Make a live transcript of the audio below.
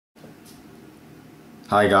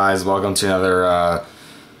Hi guys, welcome to another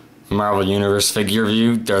Marvel Universe figure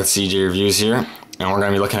review. Darth CJ Reviews here, and we're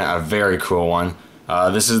going to be looking at a very cool one.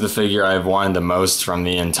 This is the figure I've wanted the most from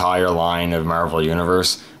the entire line of Marvel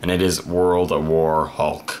Universe, and it is World War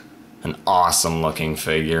Hulk. An awesome looking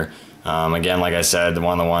figure. Again, like I said,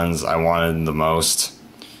 one of the ones I wanted the most.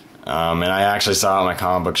 And I actually saw it in my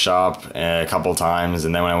comic book shop a couple times,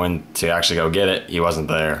 and then when I went to actually go get it, he wasn't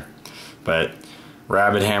there. But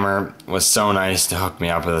Rabbit Hammer was so nice to hook me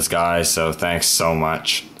up with this guy, so thanks so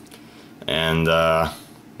much. And now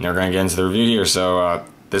we're going to get into the review here. So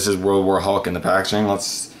this is World War Hulk in the packaging.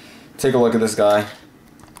 Let's take a look at this guy.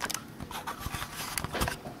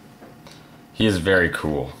 He is very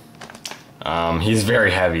cool. He's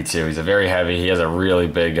very heavy too. He's very heavy. He has a really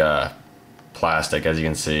big plastic, as you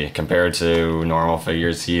can see. Compared to normal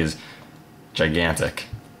figures, he is gigantic.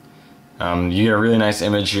 You get a really nice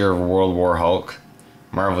image here of World War Hulk.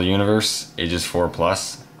 Marvel Universe, ages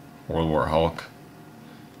 4+, World War Hulk.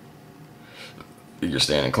 Figure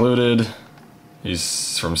stand included.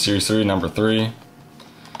 He's from Series 3, number 3.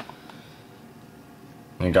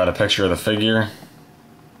 And you got a picture of the figure.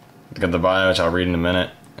 You got the bio, which I'll read in a minute.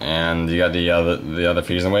 And you got the other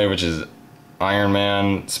figures in the way, which is Iron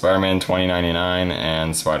Man, Spider-Man 2099,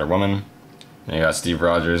 and Spider-Woman. And you got Steve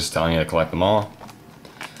Rogers telling you to collect them all.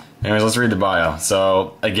 Anyways, let's read the bio.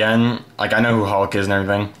 So, again, like, I know who Hulk is and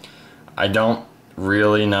everything. I don't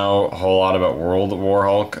really know a whole lot about World War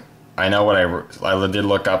Hulk. I know what I did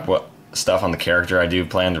look up what stuff on the character. I do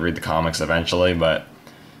plan to read the comics eventually, but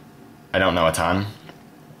I don't know a ton.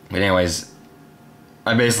 But anyways,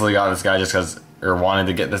 I basically got this guy just because, or wanted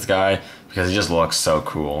to get this guy because he just looks so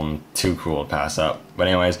cool and too cool to pass up. But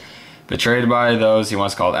anyways, betrayed by those he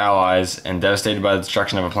once called allies and devastated by the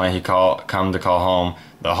destruction of a planet he come to call home,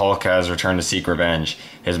 the Hulk has returned to seek revenge.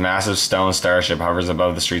 His massive stone starship hovers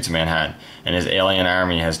above the streets of Manhattan, and his alien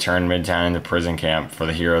army has turned Midtown into a prison camp for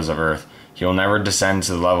the heroes of Earth. He will never descend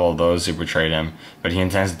to the level of those who betrayed him, but he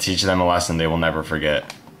intends to teach them a lesson they will never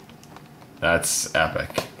forget. That's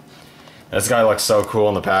epic. This guy looks so cool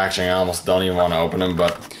in the packaging, I almost don't even want to open him,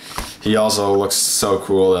 but he also looks so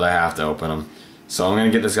cool that I have to open him. So I'm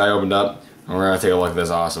going to get this guy opened up, and we're going to take a look at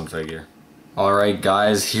this awesome figure. Alright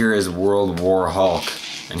guys, here is World War Hulk,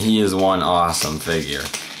 and he is one awesome figure.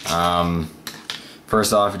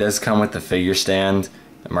 First off, he does come with the figure stand,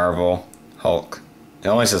 Marvel Hulk. It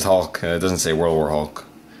only says Hulk, it doesn't say World War Hulk,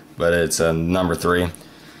 but it's number 3.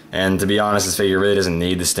 And to be honest, this figure really doesn't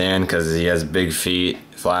need the stand because he has big feet,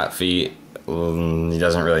 flat feet. He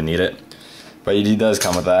doesn't really need it, but he does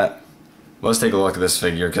come with that. Let's take a look at this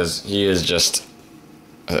figure because he is just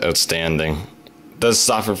outstanding. Does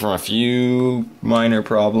suffer from a few minor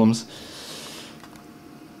problems,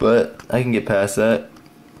 but I can get past that.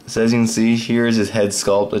 So as you can see, here is his head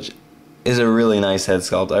sculpt, which is a really nice head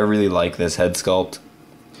sculpt. I really like this head sculpt.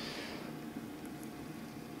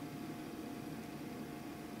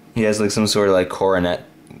 He has like some sort of like coronet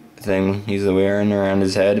thing he's wearing around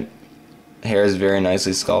his head. Hair is very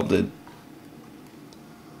nicely sculpted.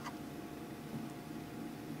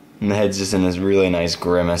 And the head's just in this really nice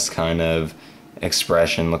grimace kind of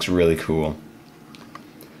expression. Looks really cool.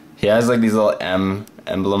 He has like these little M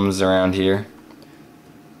emblems around here.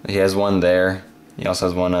 He has one there. He also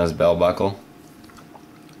has one on his belt buckle.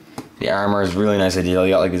 The armor is really nice detail.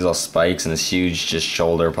 You got like these little spikes and this huge just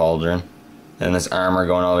shoulder pauldron. And this armor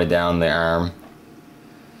going all the way down the arm.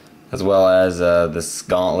 As well as this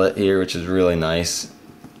gauntlet here, which is really nice.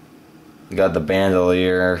 You got the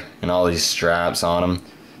bandolier and all these straps on him,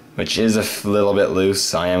 which is a little bit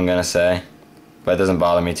loose, I am gonna say, but it doesn't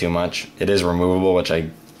bother me too much. It is removable, which I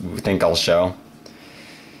think I'll show.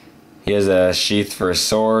 He has a sheath for his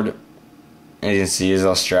sword. As you can see, his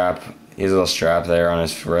little strap. He has a little strap there on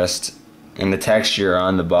his wrist, and the texture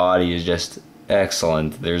on the body is just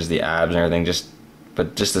excellent. There's the abs and everything,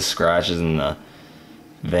 but just the scratches and the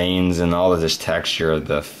veins and all of this texture of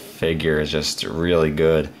the figure is just really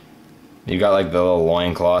good. You got like the little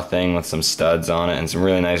loincloth thing with some studs on it and some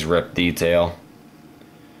really nice rip detail.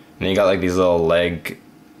 And then you got like these little leg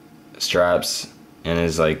straps and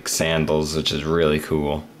his like sandals, which is really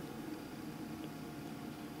cool.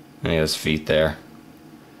 And he has feet there.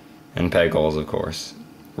 And peg holes, of course.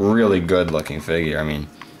 Really good looking figure. I mean,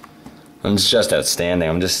 it's just outstanding.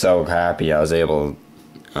 I'm just so happy I was able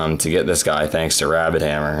to get this guy thanks to Rabbit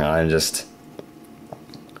Hammer. I'm just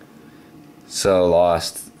so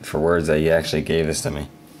lost for words that he actually gave this to me.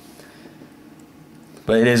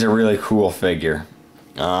 But it is a really cool figure.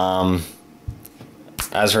 As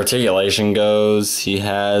for articulation goes, he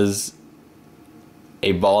has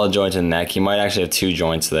a ball joint in the neck. He might actually have 2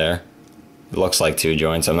 joints there. It looks like 2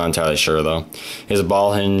 joints. I'm not entirely sure though. He has a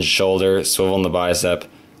ball hinge shoulder, swivel in the bicep.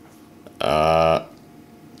 Yeah,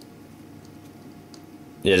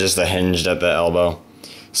 just a hinged at the elbow.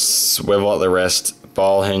 Swivel at the wrist.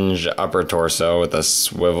 Ball hinge upper torso with a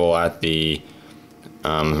swivel at the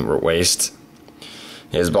waist.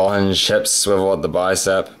 He has ball hinge hips, swivel at the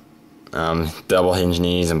bicep. Double hinge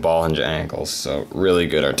knees and ball hinge ankles. So really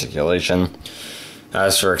good articulation.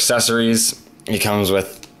 As for accessories, he comes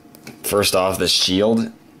with, first off, the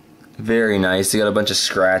shield. Very nice. He got a bunch of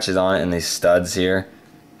scratches on it and these studs here.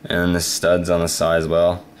 And the studs on the side as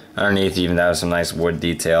well. Underneath, he even has some nice wood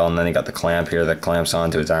detail. And then he got the clamp here that clamps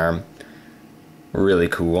onto his arm. Really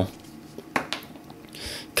cool.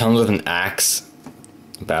 Comes with an axe.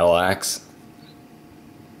 Battle axe.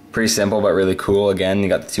 Pretty simple but really cool. Again, you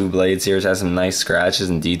got the 2 blades here. It has some nice scratches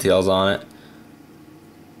and details on it.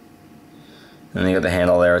 And then you got the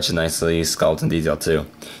handle there, which is nicely sculpted and detailed too.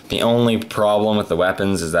 The only problem with the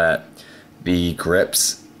weapons is that the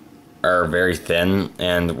grips are very thin,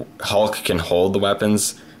 and Hulk can hold the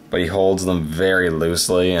weapons, but he holds them very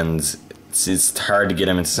loosely, and it's hard to get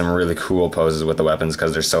him into some really cool poses with the weapons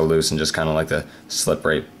because they're so loose and just kind of like to slip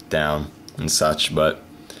right down and such. But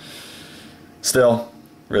still,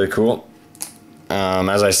 really cool.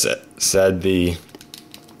 As I said, the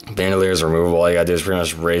bandolier is removable. All you gotta do is pretty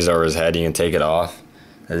much raise over his head. You can take it off,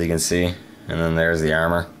 as you can see, and then there's the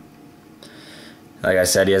armor. Like I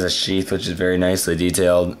said, he has a sheath which is very nicely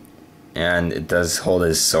detailed, and it does hold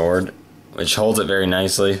his sword, which holds it very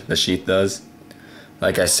nicely. The sheath does.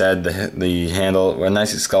 Like I said, the handle, when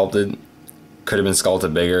nicely sculpted, could have been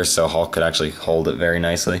sculpted bigger so Hulk could actually hold it very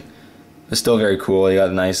nicely. It's still very cool. You got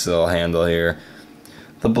a nice little handle here.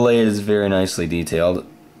 The blade is very nicely detailed.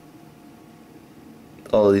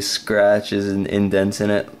 All these scratches and indents in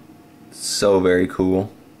it. So very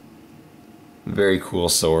cool. Very cool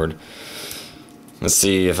sword. Let's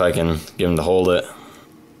see if I can get him to hold it.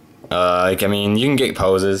 I mean, you can get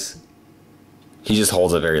poses. He just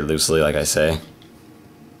holds it very loosely, like I say.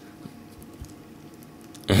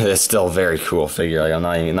 It's still a very cool figure. Like, I'm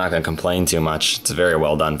not going to complain too much. It's a very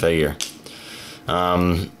well done figure.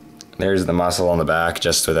 There's the muscle on the back,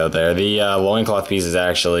 just without there. The loincloth piece is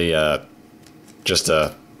actually just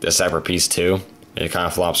a separate piece too. It kind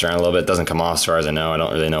of flops around a little bit. It doesn't come off as far as I know. I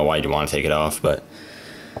don't really know why you'd want to take it off, but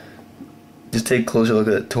just take a closer look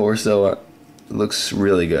at the torso. It looks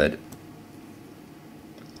really good.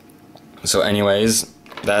 So anyways,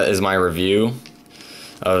 that is my review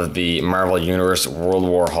of the Marvel Universe World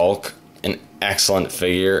War Hulk. An excellent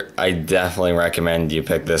figure. I definitely recommend you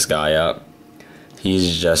pick this guy up.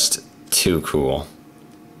 He's just too cool.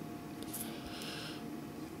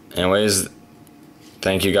 Anyways,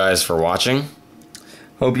 thank you guys for watching.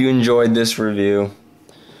 Hope you enjoyed this review,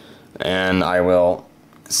 and I will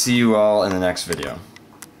see you all in the next video.